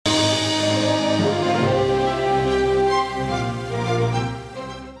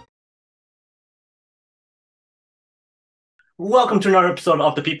Welcome to another episode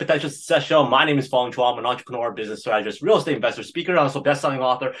of the Peak Potential Success Show. My name is Fong Chua. I'm an entrepreneur, business strategist, real estate investor, speaker, and also best-selling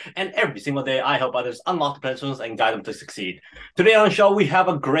author. And every single day, I help others unlock the potentials and guide them to succeed. Today on the show, we have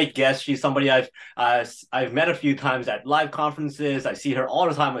a great guest. She's somebody I've met a few times at live conferences. I see her all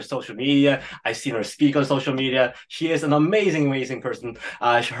the time on social media. I've seen her speak on social media. She is an amazing, amazing person.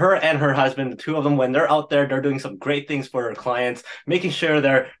 Her and her husband, the two of them, when they're out there, they're doing some great things for their clients, making sure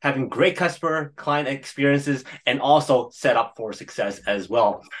they're having great customer client experiences and also set up for success as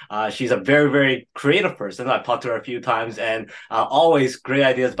well. She's a very, very creative person. I've talked to her a few times and always great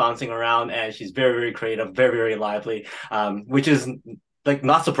ideas bouncing around. And she's very, very creative, very, very lively, which is like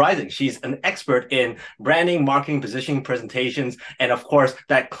not surprising. She's an expert in branding, marketing, positioning, presentations, and of course,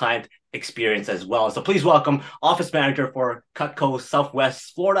 that client experience as well. So please welcome Office Manager for Cutco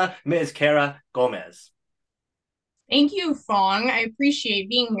Southwest Florida, Ms. CARA GOMES. Thank you, Fong. I appreciate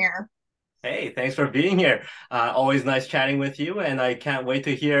being here. Hey, thanks for being here. Always nice chatting with you, and I can't wait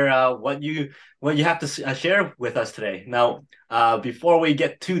to hear what you have to share with us today. Now, before we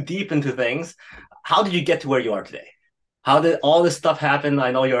get too deep into things, how did you get to where you are today? How did all this stuff happen?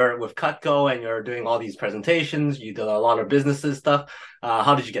 I know you're with Cutco and you're doing all these presentations. You did a lot of businesses stuff.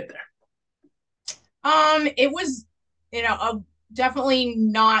 How did you get there? It was, definitely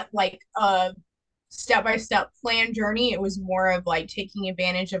not like a step-by-step plan journey. It was more of like taking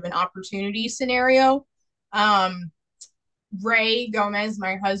advantage of an opportunity scenario. Um, Ray Gomez,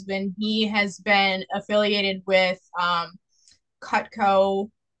 my husband, he has been affiliated with Cutco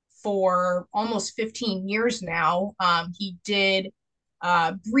for almost 15 years now. He did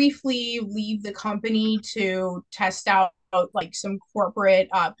briefly leave the company to test out like some corporate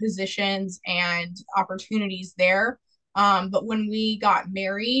positions and opportunities there. But when we got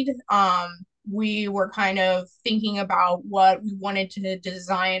married, we were kind of thinking about what we wanted to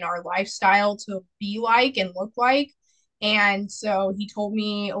design our lifestyle to be like and look like. And so he told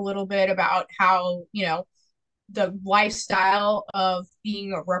me a little bit about how, the lifestyle of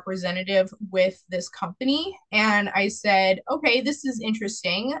being a representative with this company. And I said, okay, this is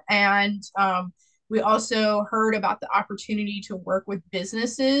interesting. And we also heard about the opportunity to work with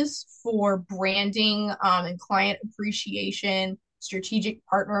businesses for branding and client appreciation, strategic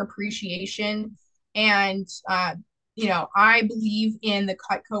partner appreciation. And, I believe in the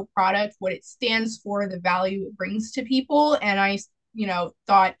Cutco product, what it stands for, the value it brings to people. And I,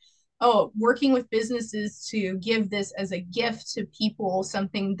 thought, oh, working with businesses to give this as a gift to people,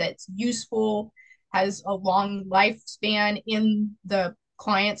 something that's useful, has a long lifespan in the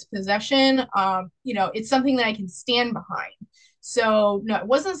client's possession. It's something that I can stand behind. So no, it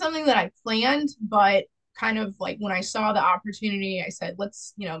wasn't something that I planned, but kind of like when I saw the opportunity, I said,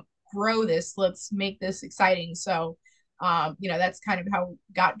 let's, grow this, let's make this exciting. So, that's kind of how I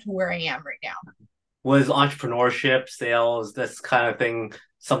got to where I am right now. Was entrepreneurship, sales, this kind of thing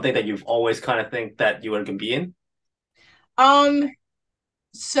something that you've always kind of think that you were going to be in? Um,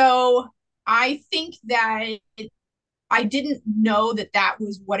 so I think that I didn't know that that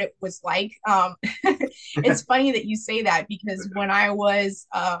was what it was like. It's funny that you say that because when I was,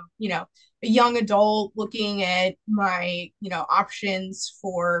 a young adult looking at my, options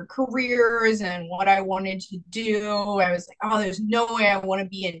for careers and what I wanted to do, I was like, oh, there's no way I want to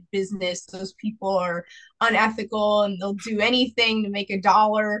be in business. Those people are unethical and they'll do anything to make a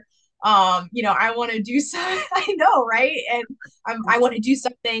dollar. I want to do something. I know, right? And I want to do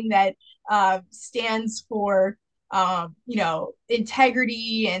something that stands for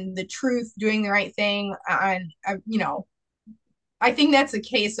integrity and the truth, doing the right thing. And, I think that's a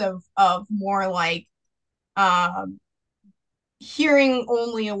case of more like um, hearing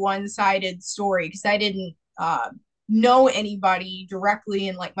only a one-sided story because I didn't know anybody directly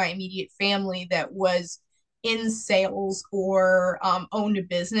in like my immediate family that was in sales or owned a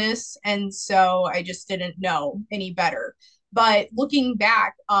business. And so I just didn't know any better. But looking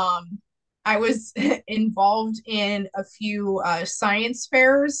back, I was involved in a few science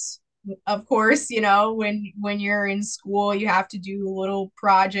fairs. Of course, when you're in school, you have to do a little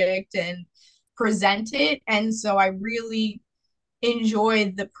project and present it. And so I really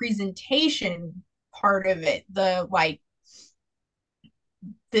enjoyed the presentation part of it, the like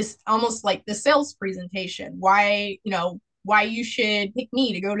this almost like the sales presentation, why you should pick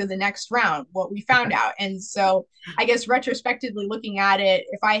me to go to the next round, what we found out. And so I guess retrospectively looking at it,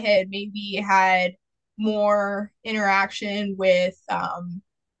 if I had maybe had more interaction with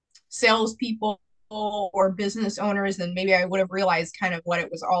salespeople or business owners, then maybe I would have realized kind of what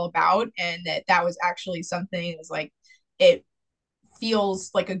it was all about, and that was actually something that was like it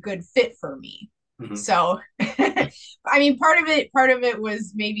feels like a good fit for me. Mhm. So, I mean, part of it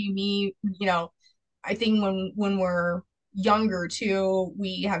was maybe me, I think when we're younger too,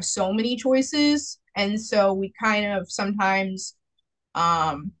 we have so many choices. And so we kind of sometimes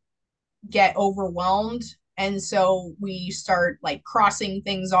um, get overwhelmed. And so we start like crossing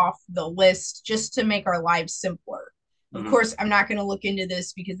things off the list just to make our lives simpler. Of Mhm. course, I'm not going to look into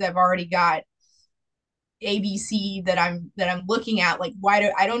this because I've already got ABC that I'm looking at. Like, why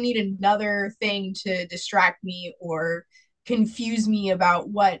do I don't need another thing to distract me or confuse me about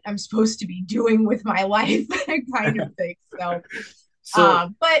what I'm supposed to be doing with my life, kind of thing. So, So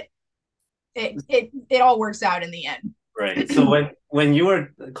but it all works out in the end. right. So when you were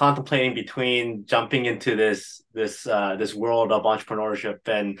contemplating between jumping into this world of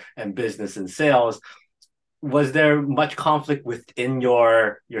entrepreneurship and business and sales, was there much conflict within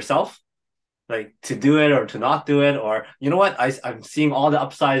yourself? Like to do it or to not do it, or you know what, I'm seeing all the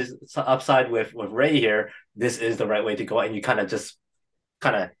upside with Ray here. This is the right way to go, and you kind of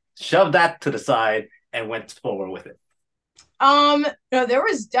shoved that to the side and went forward with it. No, there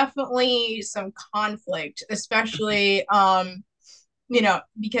was definitely some conflict, especially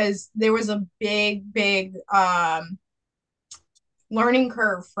because there was a big learning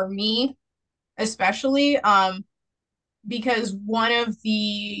curve for me, especially because one of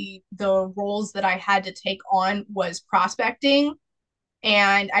the roles that I had to take on was prospecting,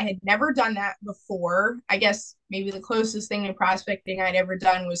 and I had never done that before. I guess maybe the closest thing to prospecting I'd ever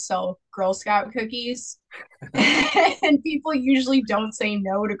done was sell Girl Scout cookies. And people usually don't say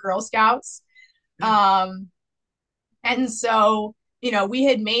no to Girl Scouts. Um, and so, we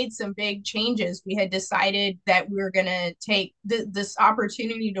had made some big changes. We had decided that we were going to take this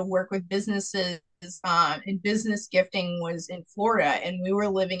opportunity to work with businesses, and business gifting was in Florida, and we were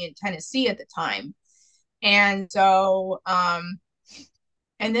living in Tennessee at the time. And so,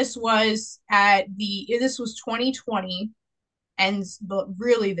 and this was 2020, and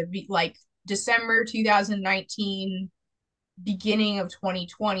really the like December 2019, beginning of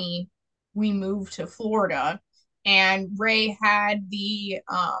 2020, we moved to Florida, and Ray had the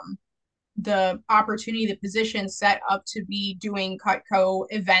opportunity, the position set up to be doing Cutco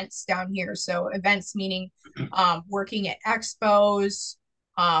events down here. So events meaning working at expos,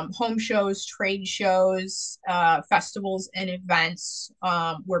 home shows, trade shows, festivals, and events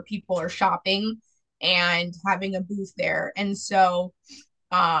where people are shopping and having a booth there. And so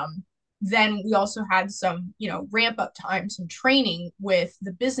um, then we also had some, ramp up time, some training with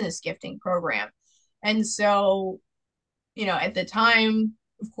the business gifting program. And so, at the time,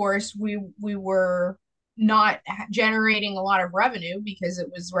 of course, we were not generating a lot of revenue because it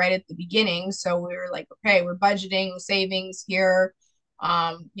was right at the beginning. So we were like, okay, we're budgeting savings here,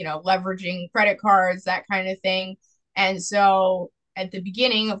 leveraging credit cards, that kind of thing. And so at the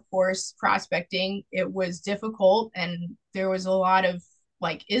beginning, of course, prospecting, it was difficult, and there was a lot of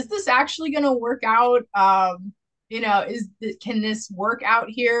like, is this actually going to work out? Can this work out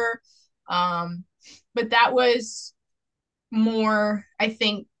here? But that was more, I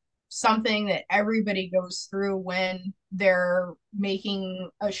think, something that everybody goes through when they're making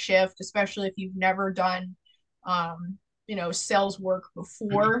a shift, especially if you've never done, sales work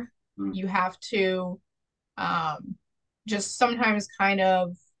before. You have to um, just sometimes kind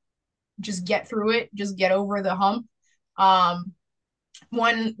of just get through it, just get over the hump. Um,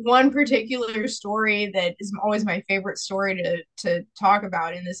 one particular story that is always my favorite story to talk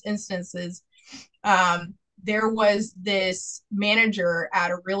about in this instance is there was this manager at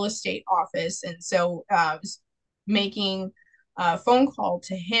a real estate office, and so I was making a phone call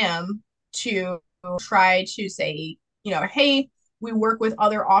to him to try to say, hey, we work with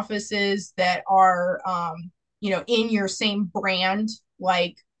other offices that are, in your same brand.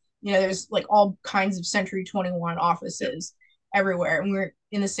 Like, there's like all kinds of Century 21 Yep. offices everywhere, and we're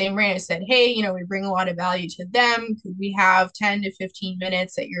in the same brand. I said, hey, we bring a lot of value to them. Could we have 10 to 15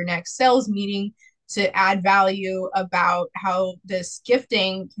 minutes at your next sales meeting to add value about how this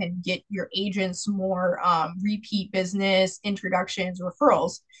gifting can get your agents more repeat business, introductions,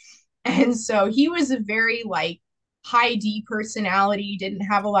 referrals? And so he was a very like high D personality, didn't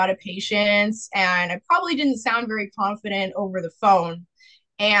have a lot of patience, and I probably didn't sound very confident over the phone.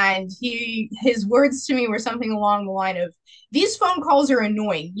 And his words to me were something along the line of, these phone calls are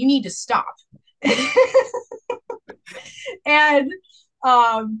annoying, you need to stop. And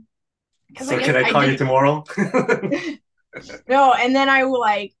because I So guess can I I call you didn't tomorrow? no. And then I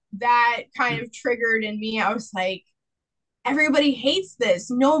like that kind of triggered in me. I was like, everybody hates this.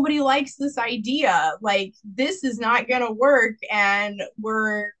 Nobody likes this idea. Like, this is not gonna work, and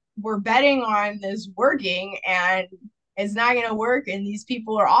we're betting on this working, and it's not gonna work, and these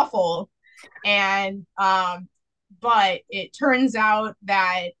people are awful. And but it turns out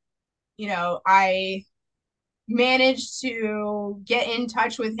that, I managed to get in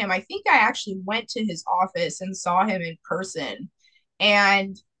touch with him. I think I actually went to his office and saw him in person.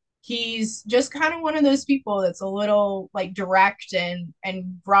 And he's just kind of one of those people that's a little like direct and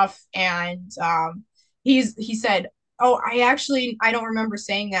rough. And he said, "Oh, I don't remember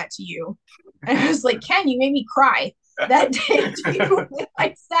saying that to you." And I was like, "Ken, you made me cry that day. Do you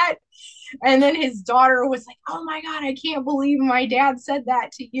realize that?" And then his daughter was like, "Oh my God, I can't believe my dad said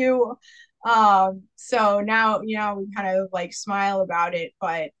that to you." So now, we kind of like smile about it,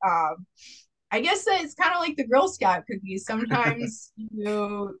 but I guess that it's kind of like the Girl Scout cookies. Sometimes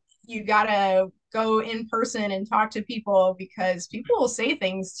you gotta go in person and talk to people because people will say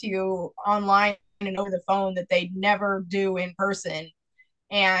things to you online and over the phone that they never do in person.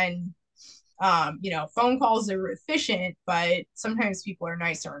 And phone calls are efficient, but sometimes people are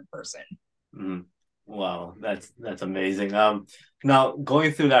nicer in person. Mm. Wow, that's amazing. Now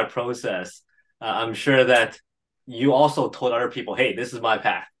going through that process, I'm sure that you also told other people, "Hey, this is my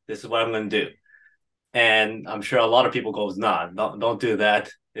path. This is what I'm going to do." And I'm sure a lot of people goes, "Nah, don't do that.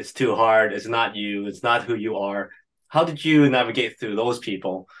 It's too hard. It's not you. It's not who you are." How did you navigate through those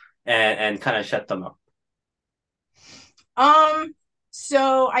people and kind of shut them up? Um,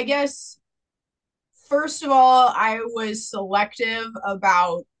 so I guess first of all, I was selective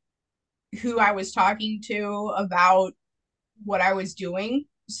about who I was talking to about what I was doing.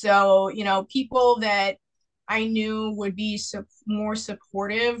 So, people that I knew would be more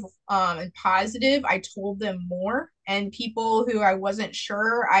supportive and positive, I told them more. And people who I wasn't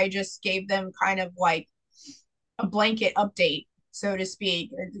sure, I just gave them kind of like a blanket update, so to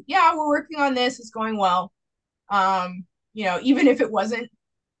speak. Yeah, we're working on this. It's going well. Even if it wasn't,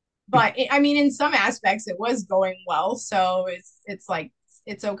 but I mean, in some aspects, it was going well. So it's like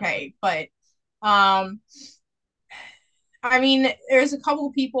it's okay. But um, I mean, there's a couple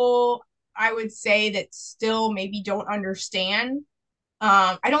of people I would say that still maybe don't understand.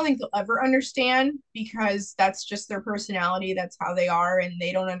 I don't think they'll ever understand because that's just their personality. That's how they are, and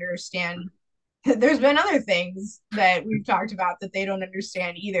they don't understand. There's been other things that we've talked about that they don't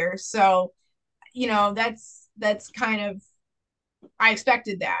understand either. So, that's kind of I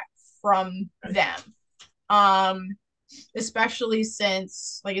expected that from them. Um, Especially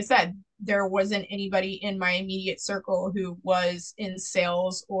since, like I said, there wasn't anybody in my immediate circle who was in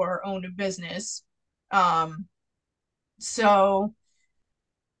sales or owned a business. Um, so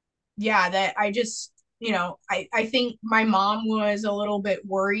yeah, that I just, I think my mom was a little bit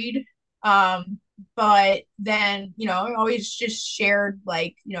worried. But then, I always just shared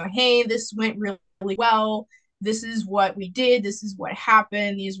like, hey, this went really well. This is what we did. This is what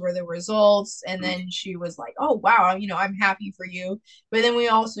happened. These were the results. And then she was like, oh, wow, I'm happy for you. But then we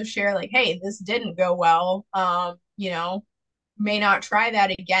also share like, hey, this didn't go well. May not try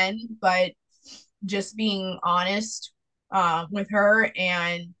that again, but just being honest with her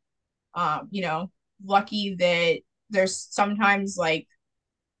and lucky that there's sometimes like,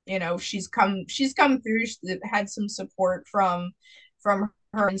 she's come through, she's had some support from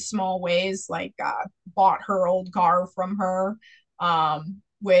her in small ways, like bought her old car from her,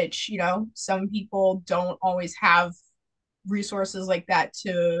 which some people don't always have resources like that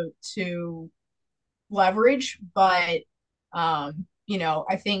to leverage, but I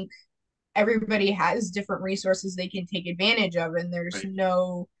think everybody has different resources they can take advantage of, and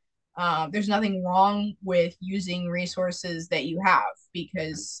Right. there's nothing wrong with using resources that you have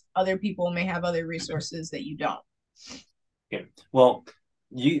because other people may have other resources that you don't. Okay. Well,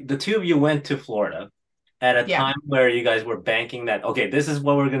 the two of you went to Florida at a Yeah. time where you guys were banking that, okay, this is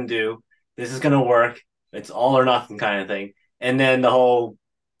what we're gonna do, this is gonna work, it's all or nothing kind of thing. And then the whole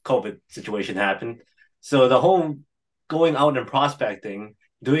COVID situation happened. So the whole going out and prospecting,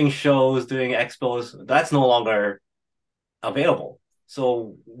 doing shows, doing expos, that's no longer available.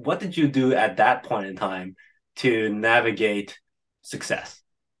 So what did you do at that point in time to navigate success?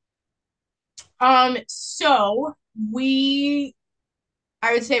 So we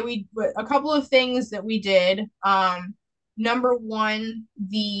I would say we a couple of things that we did. Number one,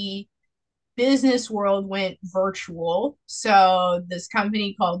 the business world went virtual. So this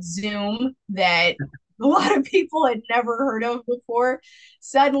company called Zoom that a lot of people had never heard of before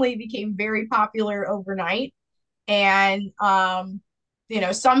suddenly became very popular overnight. And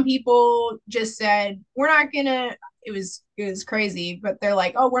some people just said, we're not gonna it was crazy, but they're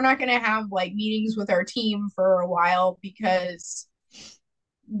like, oh, we're not gonna have like meetings with our team for a while because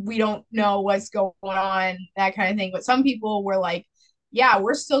we don't know what's going on, that kind of thing. But some people were like, yeah,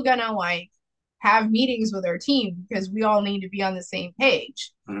 we're still gonna like have meetings with our team because we all need to be on the same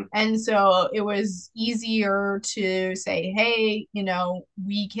page. Mhm. And so it was easier to say, hey,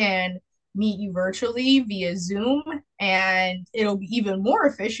 we can meet you virtually via Zoom, and it'll be even more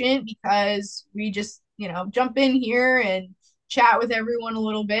efficient because we just, jump in here and chat with everyone a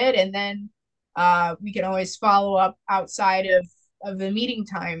little bit, and then we can always follow up outside of the meeting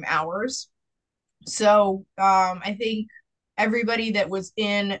time hours. So I think everybody that was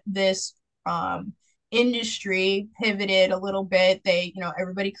in this industry pivoted a little bit.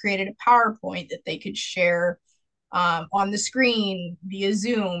 Everybody created a PowerPoint that they could share on the screen via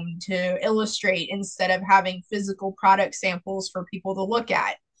Zoom to illustrate instead of having physical product samples for people to look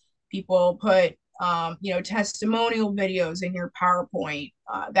at. People put, testimonial videos in your PowerPoint,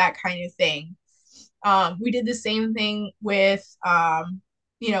 that kind of thing. We did the same thing with,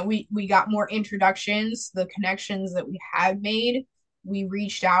 we got more introductions, the connections that we had made. We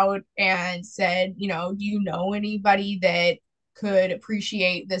reached out and said, do you know anybody that could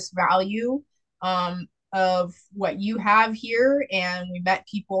appreciate this value of what you have here? And we met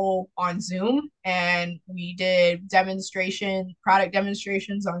people on Zoom, and we did product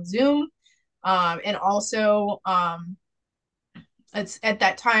demonstrations on Zoom. And also, at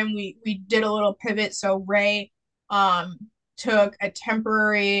that time we did a little pivot. So Ray um, took a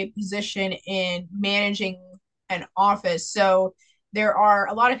temporary position in managing an office. So there are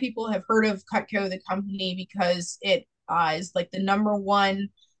a lot of people have heard of Cutco, the company, because it is like the number one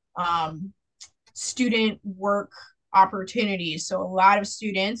um, student work opportunities. So a lot of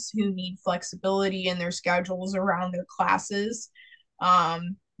students who need flexibility in their schedules around their classes,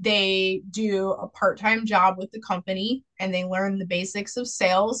 they do a part-time job with the company, and they learn the basics of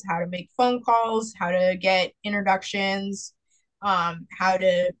sales, how to make phone calls, how to get introductions, how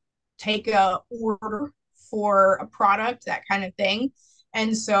to take a order for a product, that kind of thing.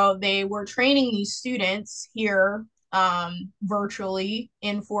 And so they were training these students here virtually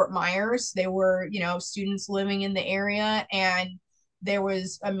in Fort Myers. They were, students living in the area, and there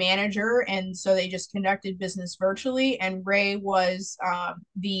was a manager, and so they just conducted business virtually. And Ray was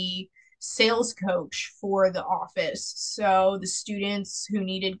the sales coach for the office. So the students who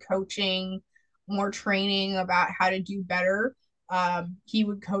needed coaching, more training about how to do better, he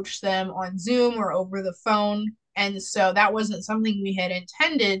would coach them on Zoom or over the phone. And so that wasn't something we had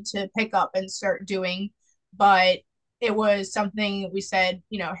intended to pick up and start doing, but it was something we said,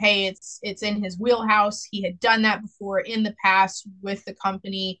 hey, it's in his wheelhouse. He had done that before in the past with the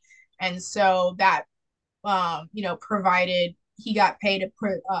company, and so that provided he got paid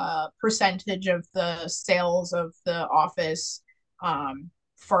a percentage of the sales of the office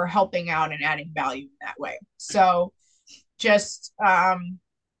for helping out and adding value in that way. So just I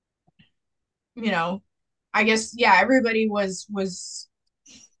guess, yeah, everybody was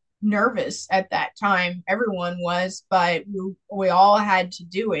nervous at that time. Everyone was, but we all had to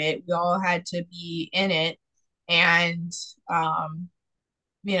do it. We all had to be in it. And,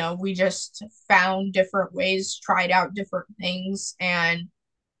 we just found different ways, tried out different things, and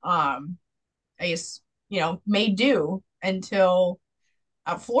I guess, made do until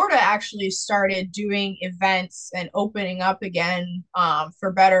Florida actually started doing events and opening up again,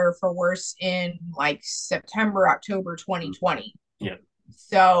 for better or for worse, in like September, October 2020. Yeah.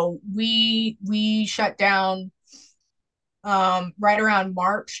 So we shut down right around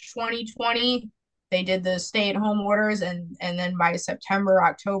March 2020. They did the stay-at-home orders, and then by September,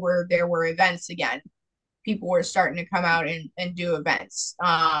 October, there were events again. People were starting to come out and do events.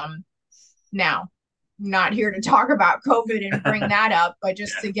 Now, not here to talk about COVID and bring that up, but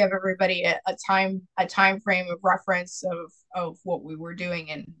just Yeah. to give everybody a time frame of reference of what we were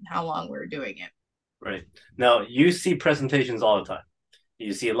doing and how long we were doing it. Right. Now you see presentations all the time.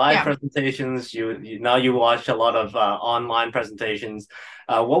 You see live Yeah. presentations. Now you watch a lot of online presentations.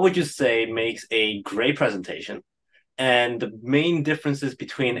 What would you say makes a great presentation, and the main differences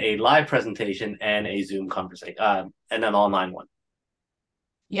between a live presentation and a Zoom conversation, and an online one?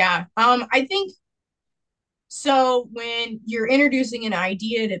 Yeah. I think so. When you're introducing an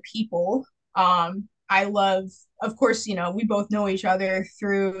idea to people, I love, of course, we both know each other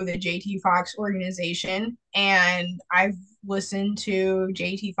through the JT Fox organization, and I've listened to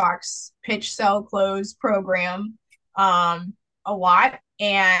JT Fox pitch, sell, close program a lot.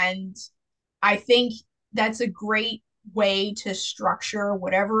 And I think that's a great way to structure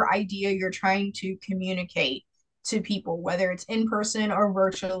whatever idea you're trying to communicate to people, whether it's in person or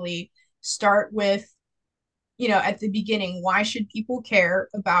virtually. Start with, at the beginning, why should people care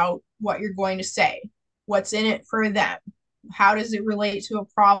about what you're going to say? What's in it for them? How does it relate to a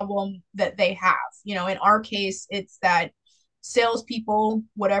problem that they have? In our case, it's that salespeople,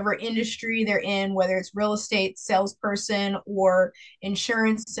 whatever industry they're in, whether it's real estate salesperson or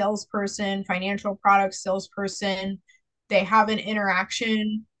insurance salesperson, financial products salesperson, they have an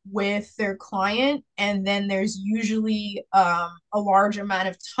interaction with their client, and then there's usually a large amount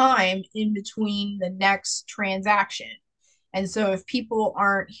of time in between the next transaction. And so if people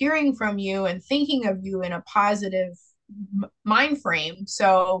aren't hearing from you and thinking of you in a positive mind frame,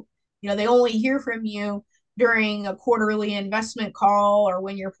 so they only hear from you during a quarterly investment call or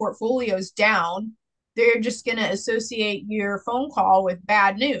when your portfolio's down, they're just going to associate your phone call with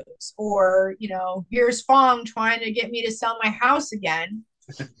bad news, or here's Fong trying to get me to sell my house again,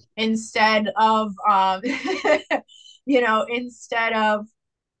 instead of instead of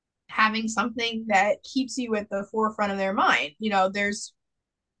having something that keeps you at the forefront of their mind. There's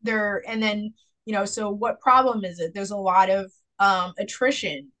there and then so what problem is it? There's a lot of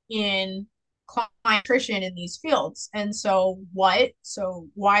attrition in client attrition in these fields. And so why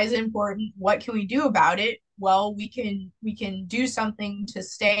is it important? What can we do about it? Well, we can do something to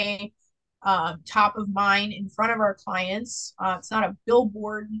stay top of mind in front of our clients. It's not a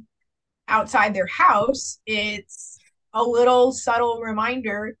billboard outside their house. It's a little subtle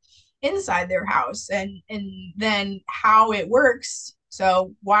reminder inside their house, and then how it works.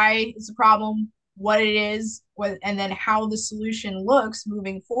 So why it's a problem, what it is, and then how the solution looks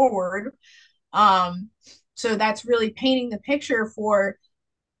moving forward. So that's really painting the picture for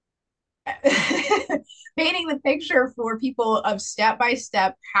painting the picture for people of step by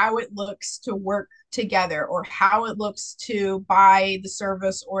step how it looks to work together, or how it looks to buy the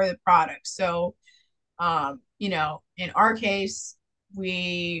service or the product. So in our case,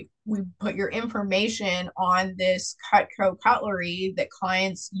 we put your information on this Cutco cutlery that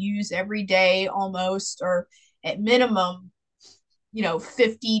clients use every day almost, or at minimum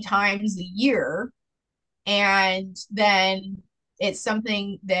 50 times a year. And then it's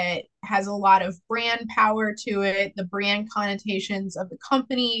something that has a lot of brand power to it, the brand connotations of the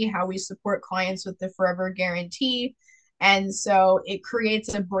company, how we support clients with the forever guarantee. And so it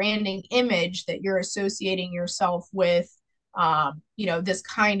creates a branding image that you're associating yourself with, this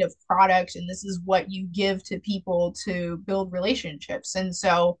kind of product, and this is what you give to people to build relationships. And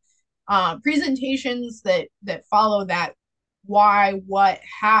so presentations that follow that why, what,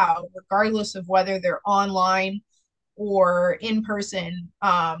 how, regardless of whether they're online or in person,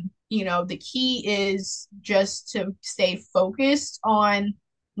 the key is just to stay focused on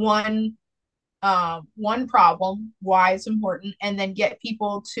one problem, why it's important, and then get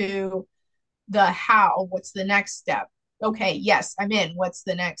people to the how, what's the next step. Okay, yes, I'm in, what's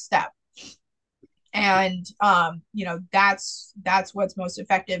the next step? And that's what's most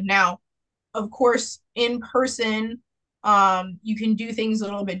effective. Now, of course, in person, you can do things a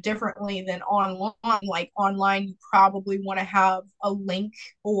little bit differently than online. Like online, you probably want to have a link,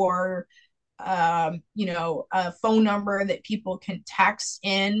 or a phone number that people can text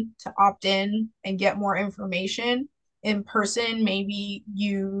in to opt in and get more information. In person, maybe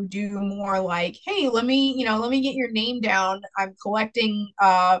you do more like, hey, let me get your name down. I'm collecting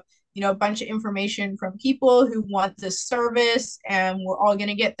a bunch of information from people who want this service, and we're all going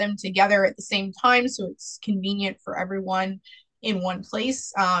to get them together at the same time, so it's convenient for everyone in one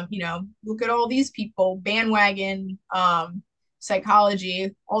place. Look at all these people, bandwagon psychology.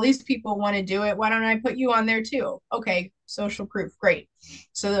 All these people want to do it. Why don't I put you on there too? Okay, social proof, great.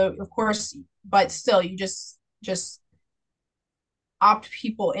 So of course, but still, you just opt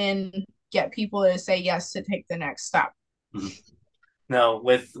people in, get people to say yes to take the next step. Mm-hmm. Now,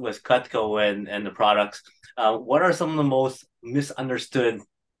 with Cutco and the products, what are some of the most misunderstood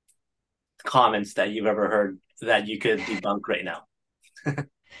comments that you've ever heard that you could debunk right now?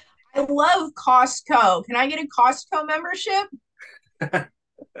 I love Costco. Can I get a Costco membership?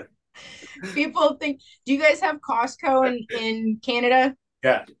 People think, do you guys have Costco in Canada?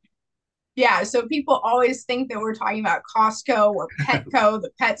 Yeah. Yeah, so people always think that we're talking about Costco or Petco,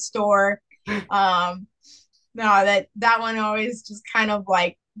 the pet store. No, that one always just kind of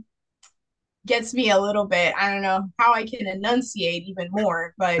like gets me a little bit. I don't know how I can enunciate even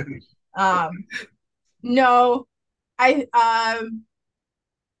more, but no, I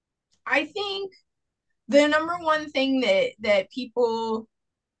think the number one thing that people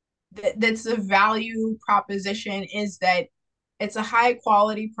that's a value proposition is that it's a high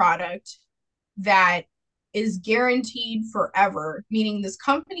quality product that is guaranteed forever, meaning this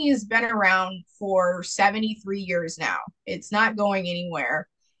company has been around for 73 years now. It's not going anywhere.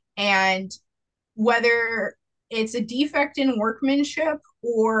 And whether it's a defect in workmanship,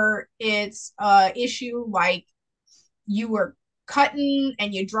 or it's a issue like you were cutting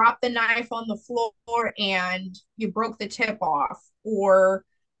and you dropped the knife on the floor and you broke the tip off, or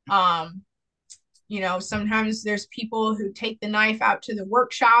sometimes there's people who take the knife out to the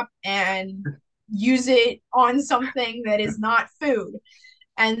workshop and use it on something that is not food.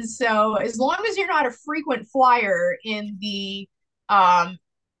 And so as long as you're not a frequent flyer in the um,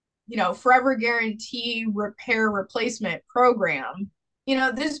 forever guarantee repair replacement program,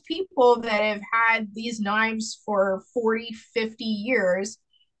 there's people that have had these knives for 40, 50 years.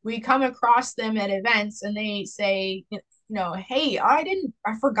 We come across them at events and they say, hey, I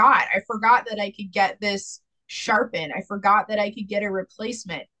forgot that I could get this sharpened. I forgot that I could get a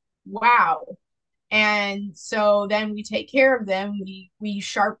replacement. Wow. And so then we take care of them. We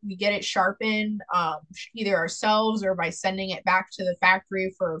get it sharpened, either ourselves or by sending it back to the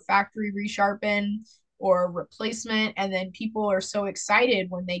factory for factory resharpen or replacement. And then people are so excited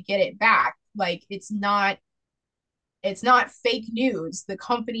when they get it back. Like it's not fake news. The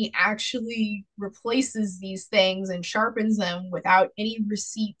company actually replaces these things and sharpens them without any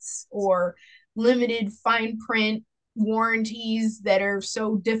receipts or limited fine print warranties that are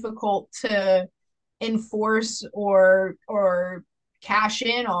so difficult to enforce or cash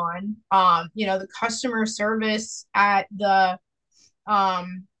in on. The customer service at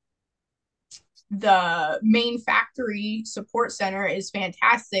um the main factory support center is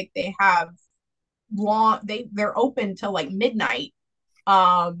fantastic. They have they're open till like midnight.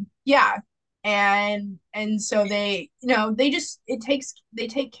 Yeah. And so they just they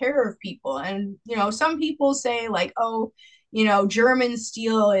take care of people. And some people say like, oh, German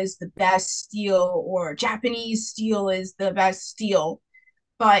steel is the best steel or Japanese steel is the best steel.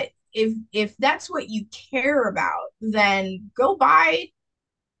 But if that's what you care about, then go buy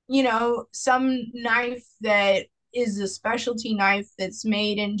some knife that is a specialty knife that's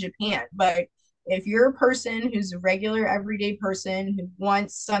made in Japan. But if you're a person who's a regular everyday person who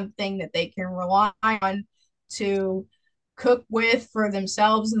wants something that they can rely on to cook with for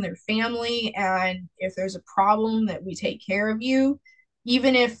themselves and their family, and if there's a problem that we take care of you,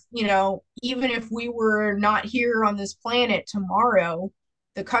 even if we were not here on this planet tomorrow,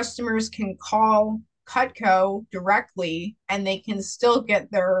 the customers can call Cutco directly and they can still get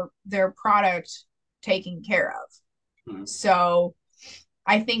their product taken care of. Mhm. So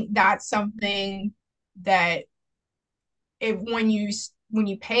I think that's something that if when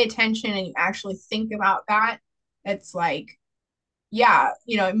you pay attention and you actually think about that, it's like, yeah,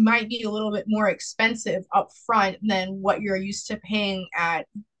 it might be a little bit more expensive up front than what you're used to paying at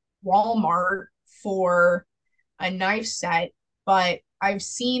Walmart for a knife set, but I've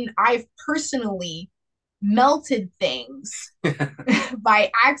personally melted things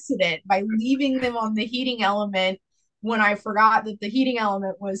by accident by leaving them on the heating element when I forgot that the heating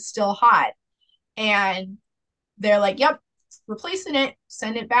element was still hot. And they're like, yep, replacing it,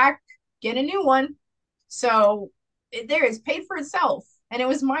 send it back, get a new one. So it's paid for itself. And it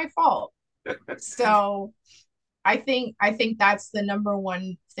was my fault. So I think that's the number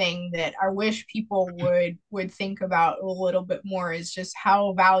one thing that I wish people would think about a little bit more, is just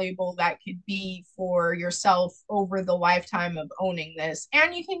how valuable that could be for yourself over the lifetime of owning this.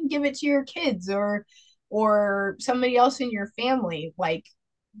 And you can give it to your kids or somebody else in your family. Like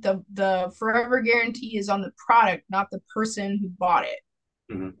the forever guarantee is on the product, not the person who bought it.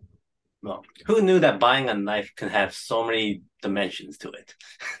 Mhm. Well, who knew that buying a knife can have so many dimensions to it?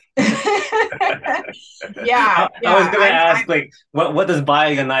 Yeah, I was yeah. gonna I ask, like, what does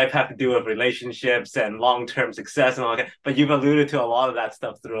buying a knife have to do with relationships and long-term success and all that? But you've alluded to a lot of that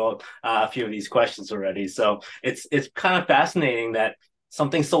stuff throughout a few of these questions already. So it's kind of fascinating that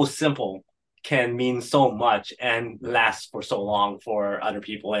something so simple can mean so much and last for so long for other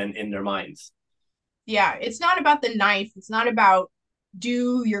people and in their minds. Yeah, it's not about the knife. It's not about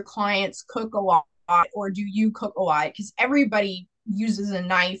do your clients cook a lot or do you cook a lot? Because everybody uses a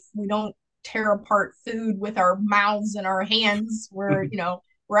knife. We don't tear apart food with our mouths and our hands. We're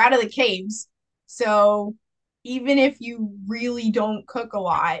out of the caves. So even if you really don't cook a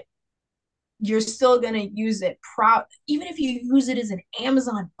lot, you're still going to use it. Even if you use it as an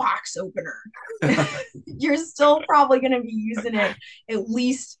Amazon box opener, you're still probably going to be using it at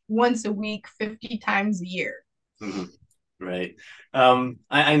least once a week, 50 times a year. Mhm. Right.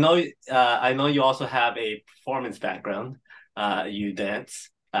 I know you also have a performance background. You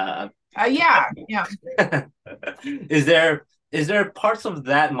dance. Yeah, yeah. Is there parts of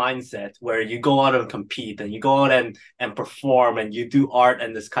that mindset where you go out and compete and you go out and perform and you do art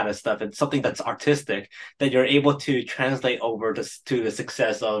and this kind of stuff and something that's artistic that you're able to translate over to the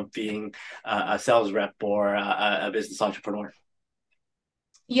success of being a sales rep or a business entrepreneur?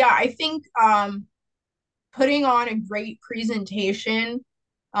 Yeah, I think putting on a great presentation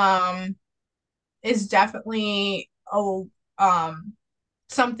um, is definitely um,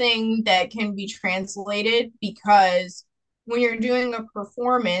 something that can be translated because when you're doing a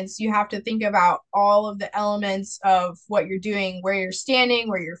performance, you have to think about all of the elements of what you're doing, where you're standing,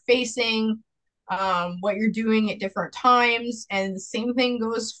 where you're facing, what you're doing at different times. And the same thing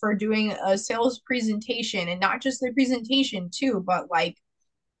goes for doing a sales presentation, and not just the presentation too, but like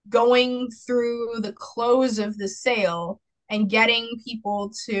going through the close of the sale and getting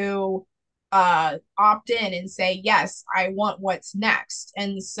people to opt in and say, yes, I want what's next.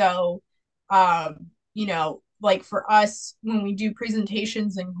 And so, like for us, when we do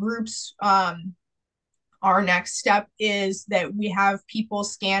presentations in groups, our next step is that we have people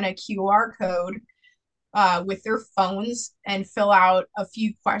scan a QR code with their phones and fill out a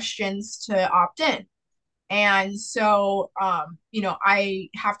few questions to opt in. And so, I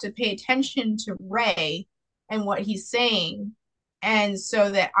have to pay attention to Ray and what he's saying. And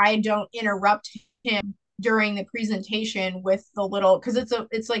so that I don't interrupt him during the presentation with the little, because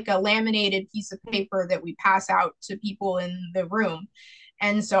it's like a laminated piece of paper that we pass out to people in the room.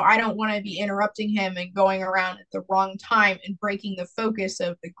 And so I don't want to be interrupting him and going around at the wrong time and breaking the focus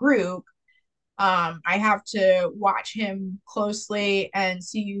of the group. I have to watch him closely and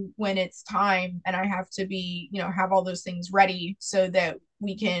see when it's time, and I have to be, have all those things ready so that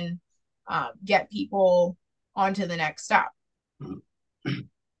we can get people onto the next step.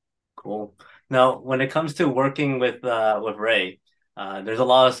 Cool. Now, when it comes to working with Ray, there's a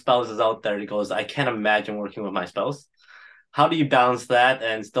lot of spouses out there that goes, I can't imagine working with my spouse. How do you balance that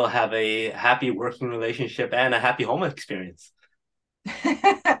and still have a happy working relationship and a happy home experience?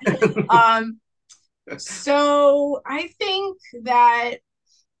 um, so I think that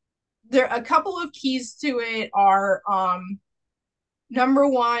there a couple of keys to it are number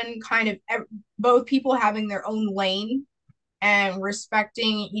one, kind of both people having their own lane and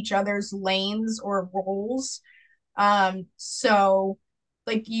respecting each other's lanes or roles. So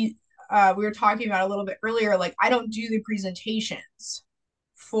like we were talking about a little bit earlier, like I don't do the presentations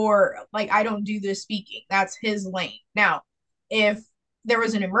for like I don't do the speaking. That's his lane. Now, if there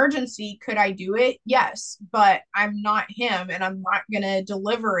was an emergency, could I do it? Yes, but I'm not him and I'm not going to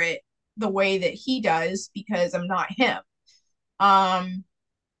deliver it the way that he does because I'm not him. Um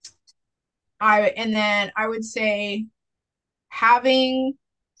I would say having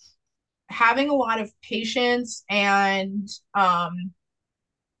having a lot of patience and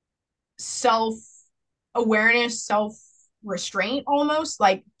self awareness, self restraint almost.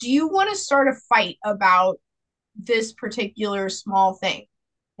 Like, do you want to start a fight about this particular small thing?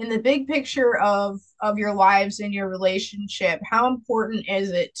 In the big picture of your lives and your relationship, how important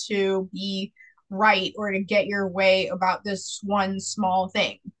is it to be right or to get your way about this one small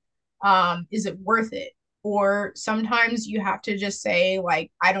thing? Is it worth it? Or sometimes you have to just say,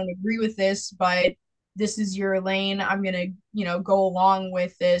 like, I don't agree with this, but this is your lane. I'm gonna, go along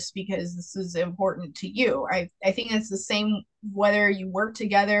with this because this is important to you. I think it's the same whether you work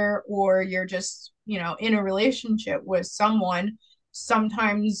together or you're just, in a relationship with someone.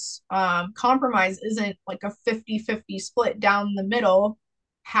 Sometimes compromise isn't like a 50-50 split down the middle,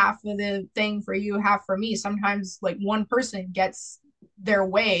 half of the thing for you, half for me. Sometimes like one person gets their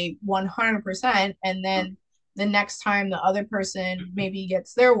way 100%, and then the next time the other person maybe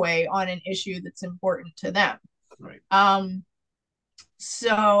gets their way on an issue that's important to them. Right.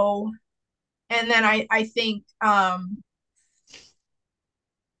 So and then I think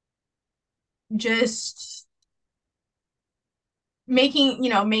just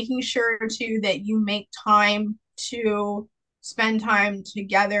making sure too that you make time to spend time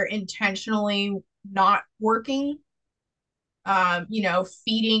together intentionally, not working,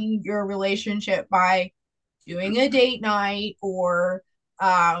 feeding your relationship by doing a date night or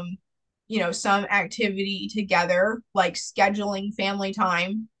some activity together, like scheduling family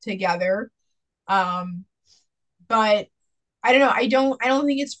time together. But I don't know, I don't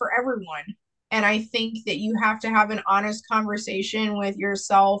think it's for everyone. And I think that you have to have an honest conversation with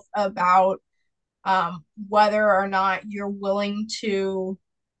yourself about whether or not you're willing to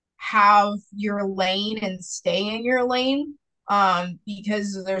have your lane and stay in your lane.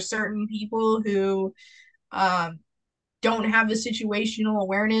 Because there's certain people who um, don't have the situational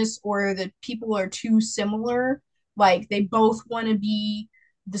awareness, or the people are too similar. Like they both want to be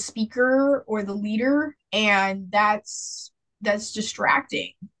the speaker or the leader, and that's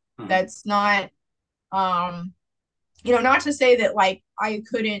distracting. Mhm. That's not not to say that like I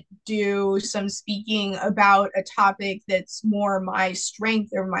couldn't do some speaking about a topic that's more my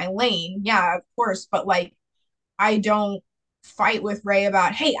strength or my lane. Yeah, of course, but like I don't fight with Ray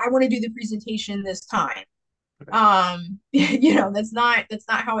about, hey, I want to do the presentation this time. That's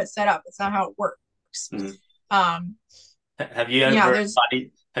not how it's set up. It's not how it works. Mhm. Um, Have you yeah, ever there's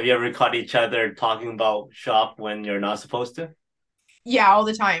embodied? Have you ever caught each other talking about shop when you're not supposed to? Yeah, all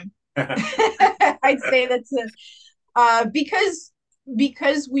the time. I'd say that's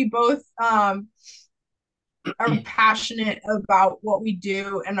because we both are passionate about what we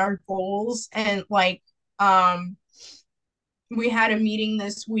do and our goals, and like we had a meeting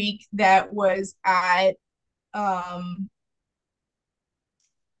this week that was at um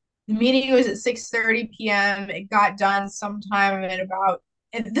the meeting was at 6:30 p.m. It got done sometime at about,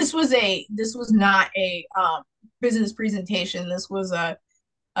 and this was not a business presentation. This was a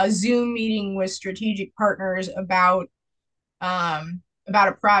Zoom meeting with strategic partners about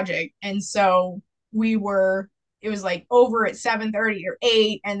a project. And so we were it was like over at 7:30 or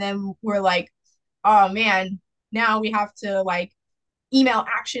 8, and then we're like, oh man, now we have to like email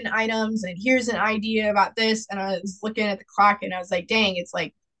action items, and here's an idea about this. And I was looking at the clock and I was like, dang, it's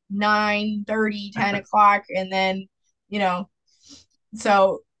like 9:30, 10 o'clock. And then, you know,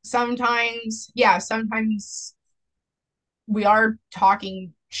 so sometimes, yeah, sometimes we are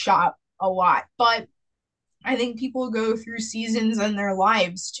talking shop a lot, but I think people go through seasons in their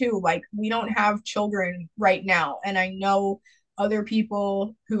lives too. Like, we don't have children right now, and I know other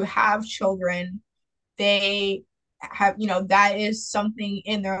people who have children, they have, that is something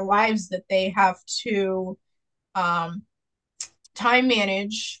in their lives that they have to um, time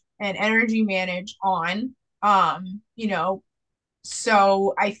manage and energy manage on. Um, you know,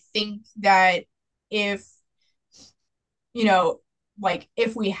 so I think that if, you know, like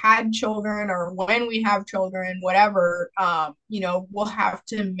if we had children or when we have children, whatever, we'll have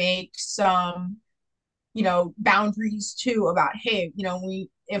to make some, boundaries too about, hey,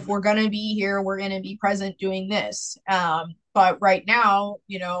 if we're going to be here, we're going to be present doing this. But right now,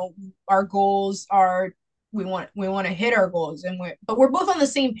 our goals are, we want to hit our goals, and we're both on the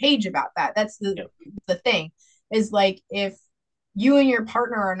same page about that. That's Yeah. the thing, is like, if you and your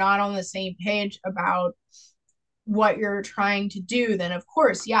partner are not on the same page about what you're trying to do, then of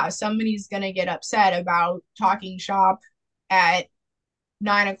course, yeah, somebody's going to get upset about talking shop at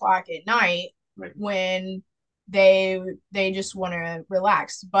 9 o'clock at night Right. when they just want to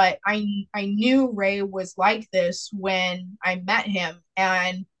relax. But I knew Ray was like this when I met him,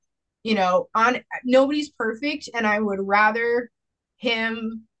 and on nobody's perfect, and I would rather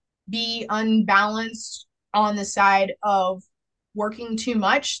him be unbalanced on the side of working too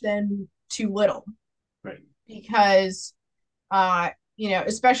much than too little, Right. because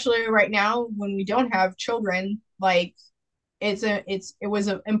especially right now when we don't have children, like, it was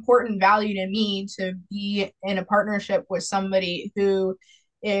an important value to me to be in a partnership with somebody who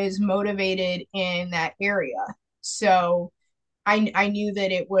is motivated in that area. So I knew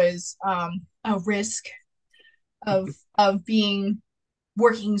that it was a risk of being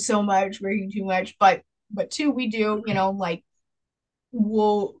working so much, working too much, but two, we do, like,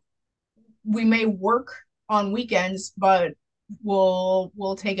 we'll we may work on weekends, but we'll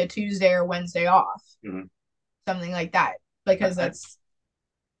take a Tuesday or Wednesday off, Mhm. something like that, I, because I that's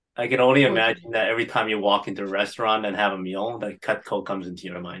I can only what we imagine do. that every time you walk into a restaurant and have a meal, that Cutco comes into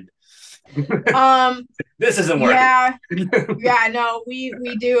your mind. Um, This isn't working. yeah, yeah, no,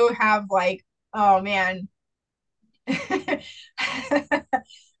 we do have like, oh man,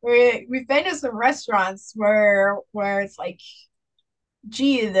 we've been to some restaurants where it's like,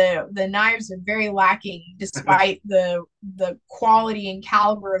 gee, the knives are very lacking despite the quality and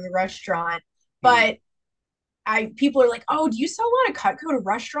caliber of the restaurant. Mhm. But I people are like, oh, do you sell a lot of Cutco to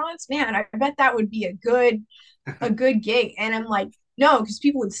restaurants? Man, I bet that would be a good gig. And I'm like, no, because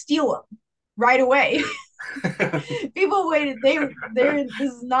people would steal them right away. People waited. This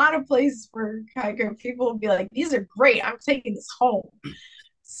is not a place for Cutco. People would be like, these are great. I'm taking this home.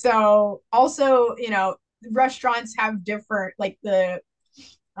 So also, restaurants have different, like,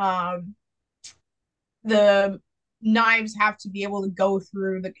 um the knives have to be able to go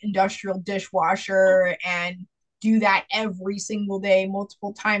through the industrial dishwasher and do that every single day,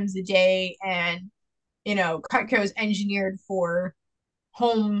 multiple times a day. And Cutco is engineered for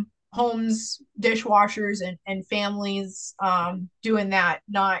homes, dishwashers, and families doing that.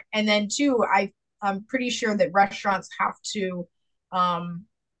 Not And then two, I'm pretty sure that restaurants have to um,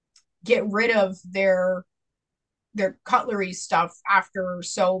 get rid of their cutlery stuff after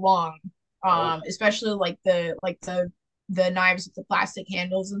so long, Oh, especially like the knives with the plastic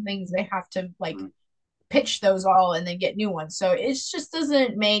handles and things. They have to like mhm. pitch those all and then get new ones. So it just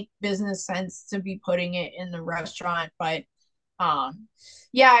doesn't make business sense to be putting it in the restaurant. But um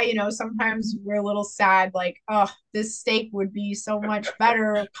yeah, sometimes we're a little sad, like, oh, this steak would be so much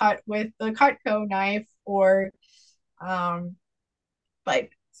better cut with the Cutco knife, or um but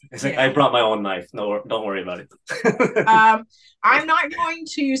It's you like I know. brought my own knife. No, don't worry about Um, I'm not going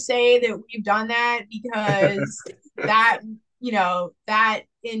to say that we've done that because that, that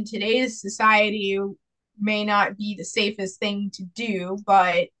in today's society may not be the safest thing to do,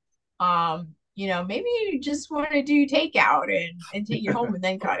 but maybe you just want to do takeout and take it home and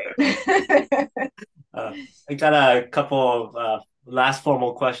then cut it. Uh, I got a couple of last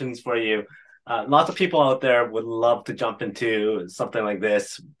formal questions for you. Lots of people out there would love to jump into something like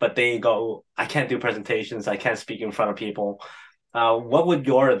this, but they go, I can't do presentations, I can't speak in front of people. What would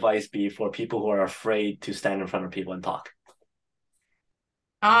your advice be for people who are afraid to stand in front of people and talk?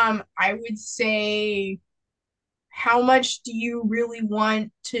 I would say, how much do you really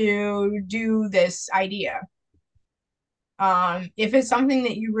want to do this idea? If it's something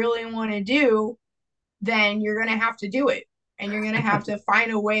that you really want to do, then you're going to have to do it and you're going to have to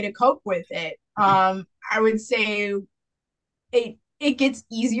find a way to cope with it. I would say it gets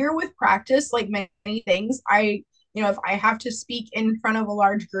easier with practice, like many things. If I have to speak in front of a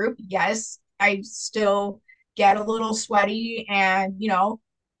large group, yes, I still get a little sweaty and,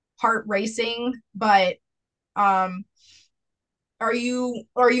 heart racing, but um are you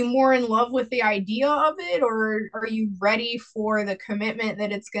more in love with the idea of it, or are you ready for the commitment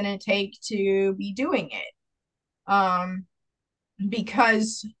that it's going to take to be doing it?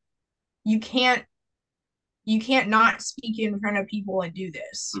 Because you can't not speak in front of people and do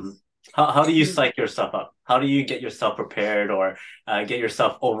this. Mhm. How do you You psych yourself up? How do you get yourself prepared or get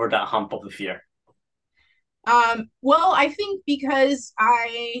yourself over that hump of the fear? well, I think because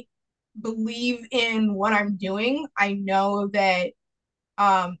I believe in what I'm doing, I know this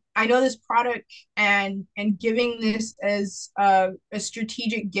product, and giving this as a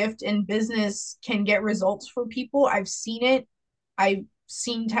strategic gift in business can get results for people. I've seen it. I've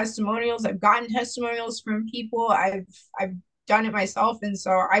seen testimonials. I've gotten testimonials from people. I've done it myself, and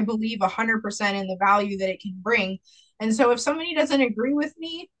so I believe 100% in the value that it can bring. And so if somebody doesn't agree with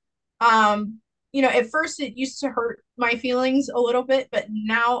me, um, at first it used to hurt my feelings a little bit, but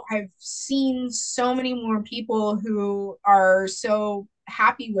now I've seen so many more people who are so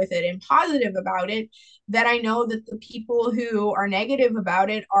happy with it and positive about it, that I know that the people who are negative about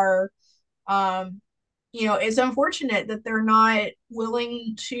it are, um, it's unfortunate that they're not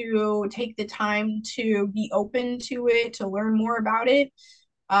willing to take the time to be open to it, to learn more about it.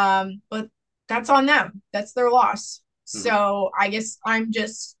 But that's on them. That's their loss. Mhm. So I guess I'm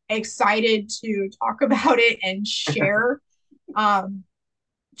just excited to talk about it and um,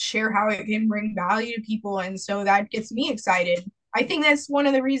 share how it can bring value to people, and so that gets me excited. I think that's one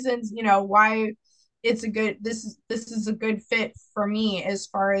of the reasons, why this is a good fit for me as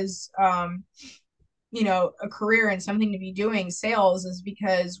far as a career and something to be doing. Sales is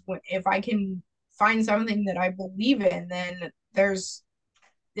because if I can find something that I believe in, then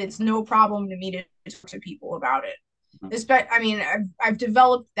it's no problem to me to talk to people about it. Mhm. I mean, I've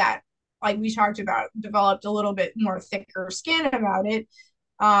developed that, like we talked about, developed a little bit more thicker skin about it.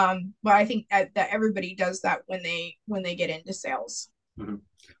 But I think that everybody does that when they get into sales. Mhm.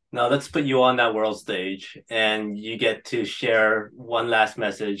 Now let's put you on that world stage and you get to share one last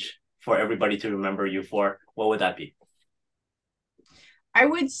message for everybody to remember you for. What would that be? I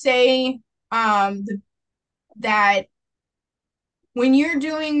would say that when you're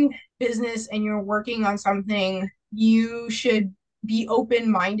doing business and you're working on something, you should be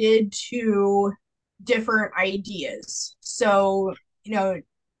open minded to different ideas. So,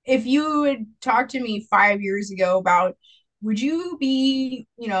 if you had talked to me 5 years ago about, would you be,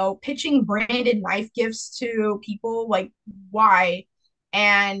 pitching branded knife gifts to people? Like, why?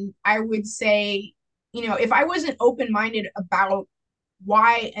 And I would say, if I wasn't open minded about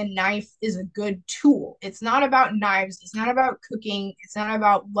why a knife is a good tool. It's not about knives. It's not about cooking. It's not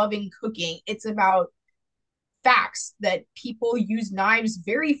about loving cooking. It's about facts that people use knives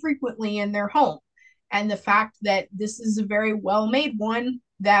very frequently in their home. And the fact that this is a very well made one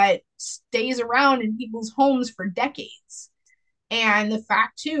that stays around in people's homes for decades. And the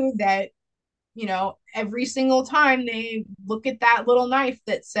fact, too, that, every single time they look at that little knife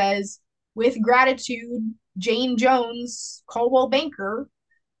that says, with gratitude, Jane Jones, Coldwell Banker,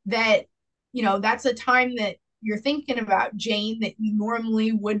 that that's a time that you're thinking about Jane that you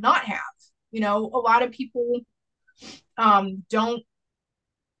normally would not have. A lot of people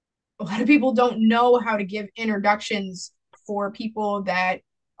don't know how to give introductions for people that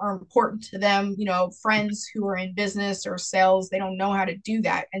are important to them. Friends who are in business or sales, they don't know how to do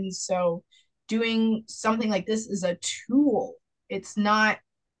that, and so doing something like this is a tool. It's not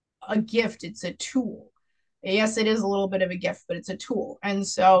a gift, it's a tool. Yes, it is a little bit of a gift, but it's a tool. And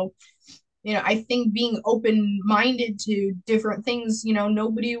so I think being open-minded to different things,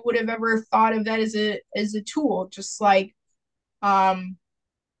 nobody would have ever thought of that as a tool. Just like, um,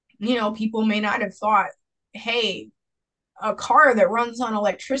 people may not have thought, hey, a car that runs on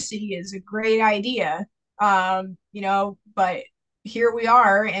electricity is a great idea. But here we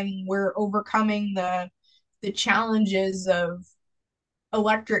are, and we're overcoming the challenges of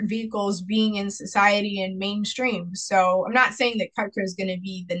electric vehicles being in society and mainstream. So I'm not saying that Cutco is going to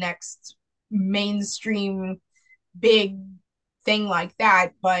be the next mainstream big thing like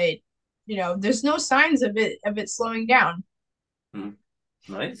that, but there's no signs of it slowing down. Mhm.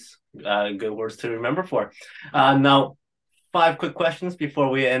 Nice. Good words to remember for. Now, five quick questions before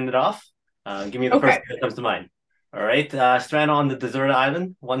we end it off. Give me the first Okay. thing that comes to mind. All right. Stranded on the deserted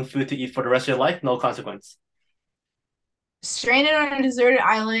island, one food to eat for the rest of your life, no consequence. Stranded on a deserted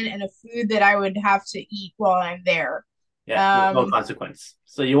island and a food that I would have to eat while I'm there. Yeah, no Um, consequence.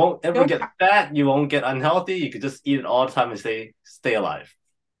 So you won't ever no, get fat. You won't get unhealthy. You could just eat it all the time and stay alive.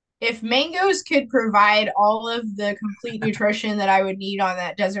 if mangoes could provide all of the complete nutrition that I would need on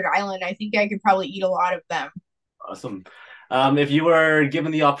that desert island, I think I could probably eat a lot of them. Awesome. If you were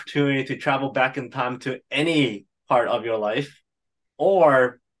given the opportunity to travel back in time to any part of your life,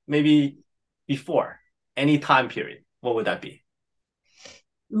 or maybe before any time period, what would that be?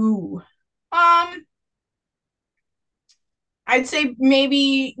 Ooh. Um, I'd say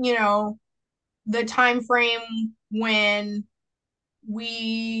maybe, the time frame when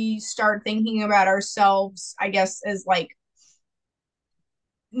we start thinking about ourselves, I guess, as like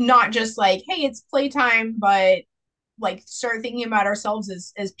not just like, hey, it's playtime, but like start thinking about ourselves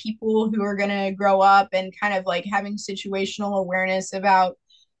as people who are gonna grow up and kind of like having situational awareness about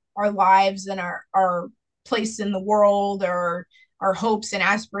our lives and our place in the world or our hopes and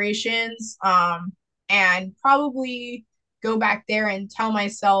aspirations. And probably go back there and tell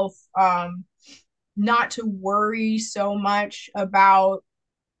myself not to worry so much about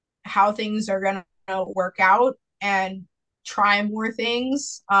how things are going to work out and try more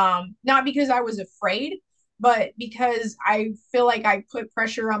things. Not because I was afraid, but because I feel like I put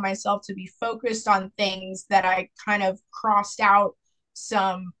pressure on myself to be focused on things that I kind of crossed out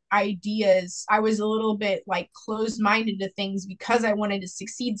some ideas. I was a little bit like closed minded to things because I wanted to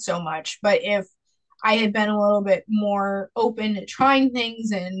succeed so much. But if I had been a little bit more open to trying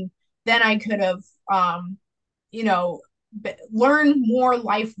things, and then I could have, you know, learn more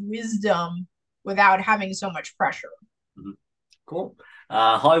life wisdom without having so much pressure. Mhm. Cool.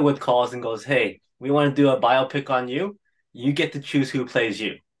 Hollywood calls and goes, "Hey, we want to do a biopic on you. You get to choose who plays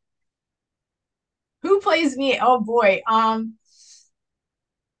you." Who plays me? Oh boy. I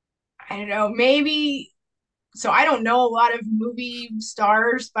don't know. Maybe so I don't know a lot of movie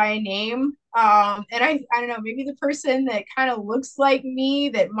stars by name. And I don't know, maybe the person that kind of looks like me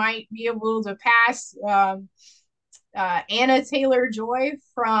that might be able to pass Anna Taylor Joy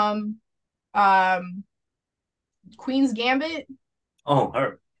from um, Queen's Gambit. Oh,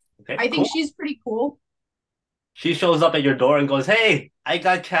 her. Okay, I think cool. she's pretty cool. She shows up at your door and goes, "Hey, I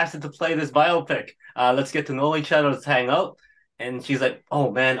got casted to play this biopic. Let's get to know each other. Let's hang out." And she's like,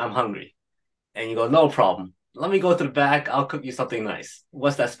 "Oh man, I'm hungry." And you go, "No problem. Let me go to the back. I'll cook you something nice.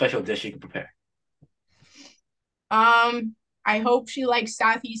 What's that special dish you can prepare?" I hope she likes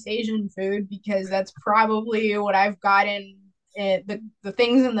Southeast Asian food because that's probably what I've got in the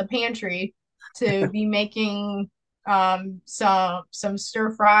things in the pantry to be making some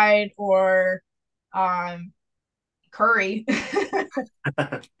stir fried or um curry.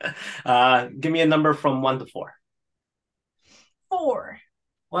 Give me a number from 1 to 4. 4.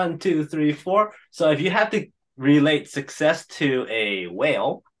 One, two, three, 4. So if you have to relate success to a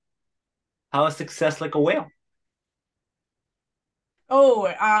whale, how is success like a whale?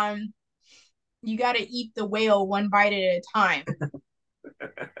 Oh, you got to eat the whale one bite at a time.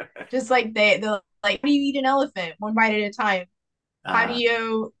 Just like they like, how do you eat an elephant one bite at a time? How do Uh,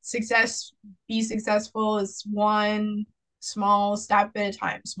 you be successful is one small step at a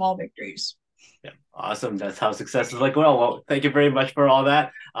time, small victories. yeah, awesome. That's how success is like. Well, thank you very much for all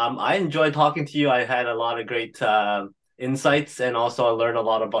that. I enjoyed talking to you. I had a lot of great insights, and also I learned a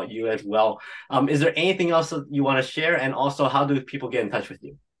lot about you as well. Is there anything else that you want to share? And also, how do people get in touch with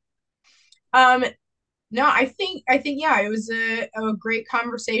you? Um, no, I think yeah, it was a great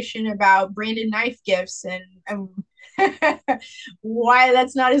conversation about branded knife gifts and why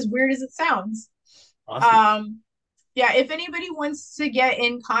that's not as weird as it sounds. Awesome. Um, yeah, if anybody wants to get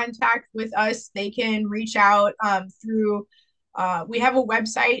in contact with us, they can reach out through. We have a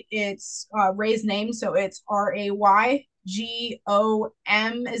website. It's Ray's name, so it's RAYGOM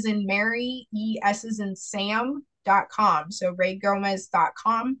as in Mary, ES as in Sam.com. So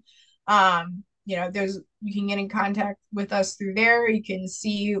raygomez.com. There's you can get in contact with us through there. You can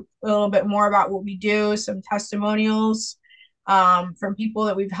see a little bit more about what we do, some testimonials from people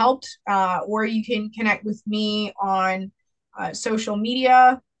that we've helped, or you can connect with me on social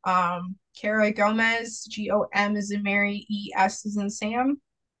media. CARA GOMES, GOM is in Mary, ES is in Sam,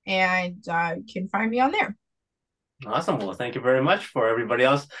 and you can find me on there. Awesome. Well, thank you very much. For everybody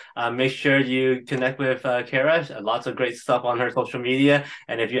else, make sure you connect with Kara. Lots of great stuff on her social media.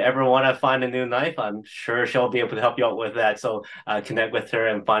 And if you ever want to find a new knife, I'm sure she'll be able to help you out with that. So connect with her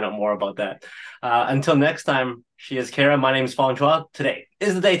and find out more about that. Until next time, she is Kara. My name is Fong Chua. Today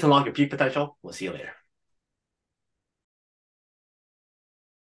is the day to unlock your peak potential. We'll see you later.